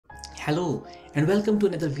Hello and welcome to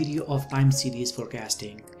another video of time series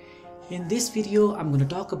forecasting. In this video, I'm going to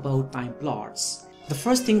talk about time plots. The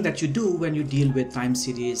first thing that you do when you deal with time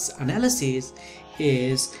series analysis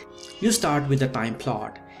is you start with a time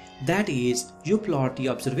plot. That is, you plot the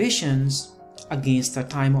observations against the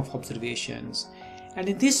time of observations. And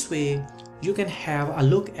in this way, you can have a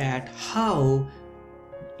look at how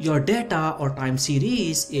your data or time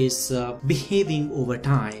series is behaving over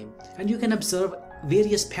time. And you can observe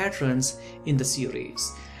various patterns in the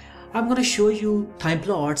series. I'm going to show you time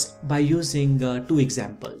plots by using two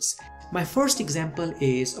examples. My first example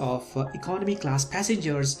is of economy class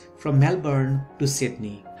passengers from Melbourne to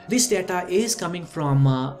Sydney. This data is coming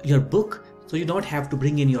from your book, so you don't have to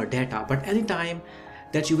bring in your data, but anytime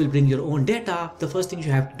that you will bring your own data, the first thing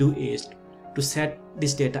you have to do is to set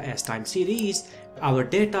this data as time series. Our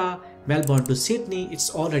data, Melbourne to Sydney,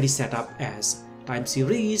 it's already set up as time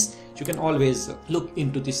series. You can always look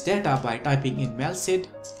into this data by typing in MELSID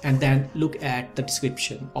and then look at the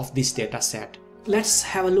description of this data set. Let's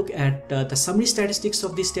have a look at the summary statistics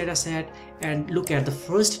of this data set and look at the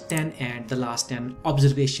first 10 and the last 10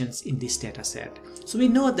 observations in this data set. So we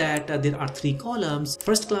know that there are three columns: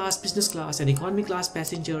 first class, business class and economy class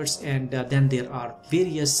passengers, and then there are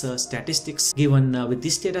various statistics given with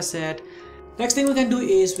this data set. Next thing we can do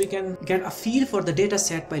is we can get a feel for the data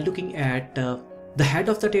set by looking at the head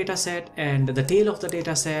of the data set and the tail of the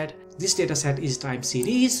data set. This data set is time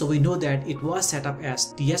series, so we know that it was set up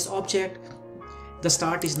as TS object. The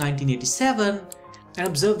start is 1987, and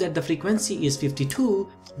observe that the frequency is 52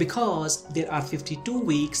 because there are 52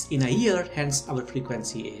 weeks in a year, hence our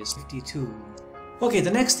frequency is 52. Okay,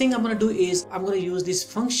 the next thing I'm going to do is I'm going to use this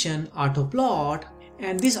function autoplot,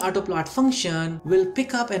 and this autoplot function will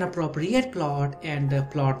pick up an appropriate plot and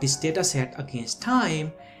plot this data set against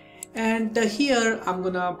time. And here I'm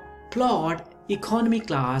gonna plot economy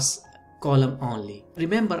class column only.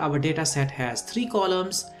 Remember, our data set has three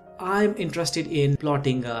columns. I'm interested in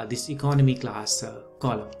plotting this economy class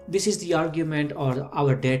column. This is the argument or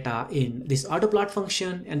our data in this autoplot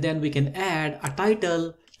function, and then we can add a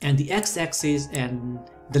title and the x-axis and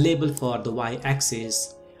the label for the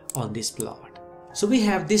y-axis on this plot. So we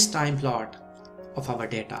have this time plot of our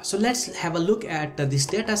data. So let's have a look at this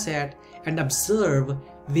data set and observe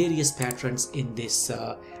various patterns in this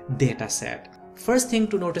data set. First thing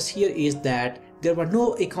to notice here is that there were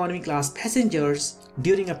no economy class passengers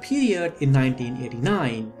during a period in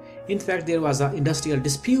 1989. In fact, there was an industrial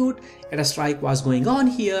dispute and a strike was going on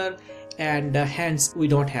here, and hence we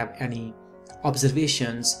don't have any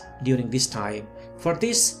observations during this time. For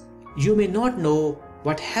this, you may not know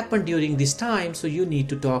what happened during this time, so you need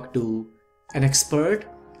to talk to an expert,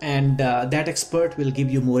 and that expert will give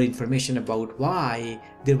you more information about why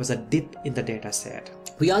there was a dip in the data set.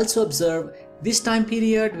 We also observe this time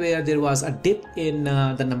period where there was a dip in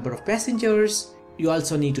the number of passengers. You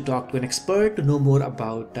also need to talk to an expert to know more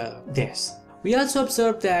about this. We also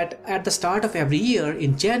observe that at the start of every year,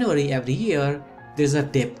 in January every year, there's a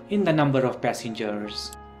dip in the number of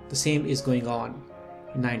passengers. The same is going on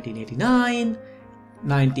in 1989,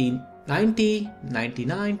 1990,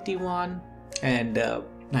 1991 and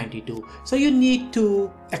 92. So you need to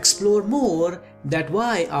explore more that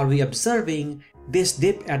why are we observing this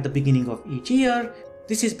dip at the beginning of each year.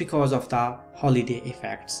 This is because of the holiday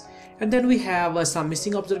effects. And then we have some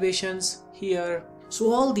missing observations here.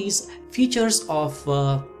 So all these features of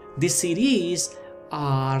this series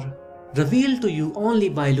are revealed to you only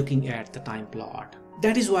by looking at the time plot.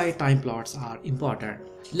 That is why time plots are important.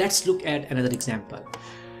 Let's look at another example.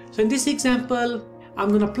 So in this example, I'm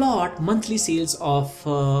going to plot monthly sales of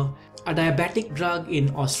a diabetic drug in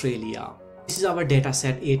Australia. This is our data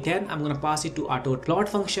set A10. I'm going to pass it to autoplot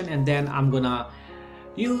function, and then I'm going to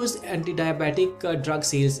use anti-diabetic drug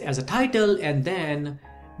sales as a title, and then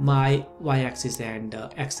my y-axis and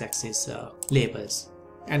x-axis labels.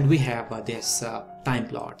 And we have this time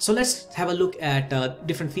plot. So let's have a look at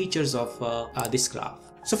different features of this graph.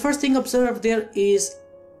 So first thing, observe there is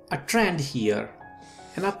a trend here,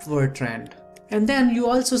 an upward trend. And then you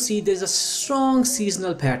also see there's a strong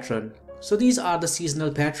seasonal pattern. So these are the seasonal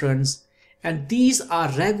patterns, and these are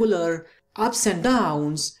regular ups and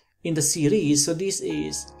downs in the series. So this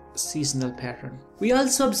is seasonal pattern. We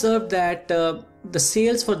also observe that the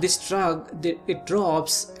sales for this drug, it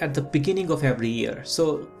drops at the beginning of every year.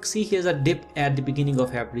 So see, here's a dip at the beginning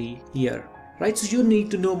of every year, right? So you need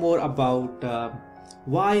to know more about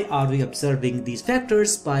why are we observing these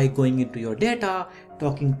factors by going into your data,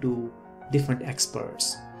 talking to different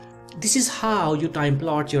experts. This is how you time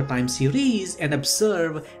plot your time series and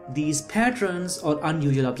observe these patterns or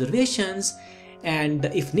unusual observations, and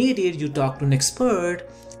if needed, you talk to an expert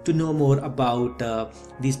to know more about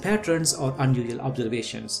these patterns or unusual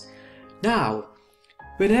observations. Now,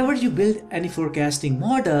 whenever you build any forecasting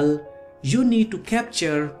model, you need to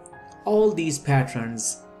capture all these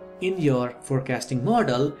patterns in your forecasting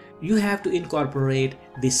model. You have to incorporate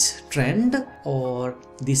this trend or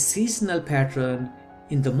this seasonal pattern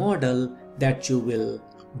in the model that you will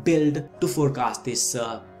build to forecast this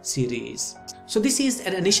series. So this is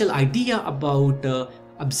an initial idea about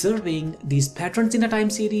observing these patterns in a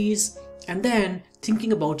time series and then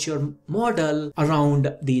thinking about your model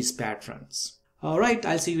around these patterns. Alright,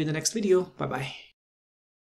 I'll see you in the next video. Bye bye.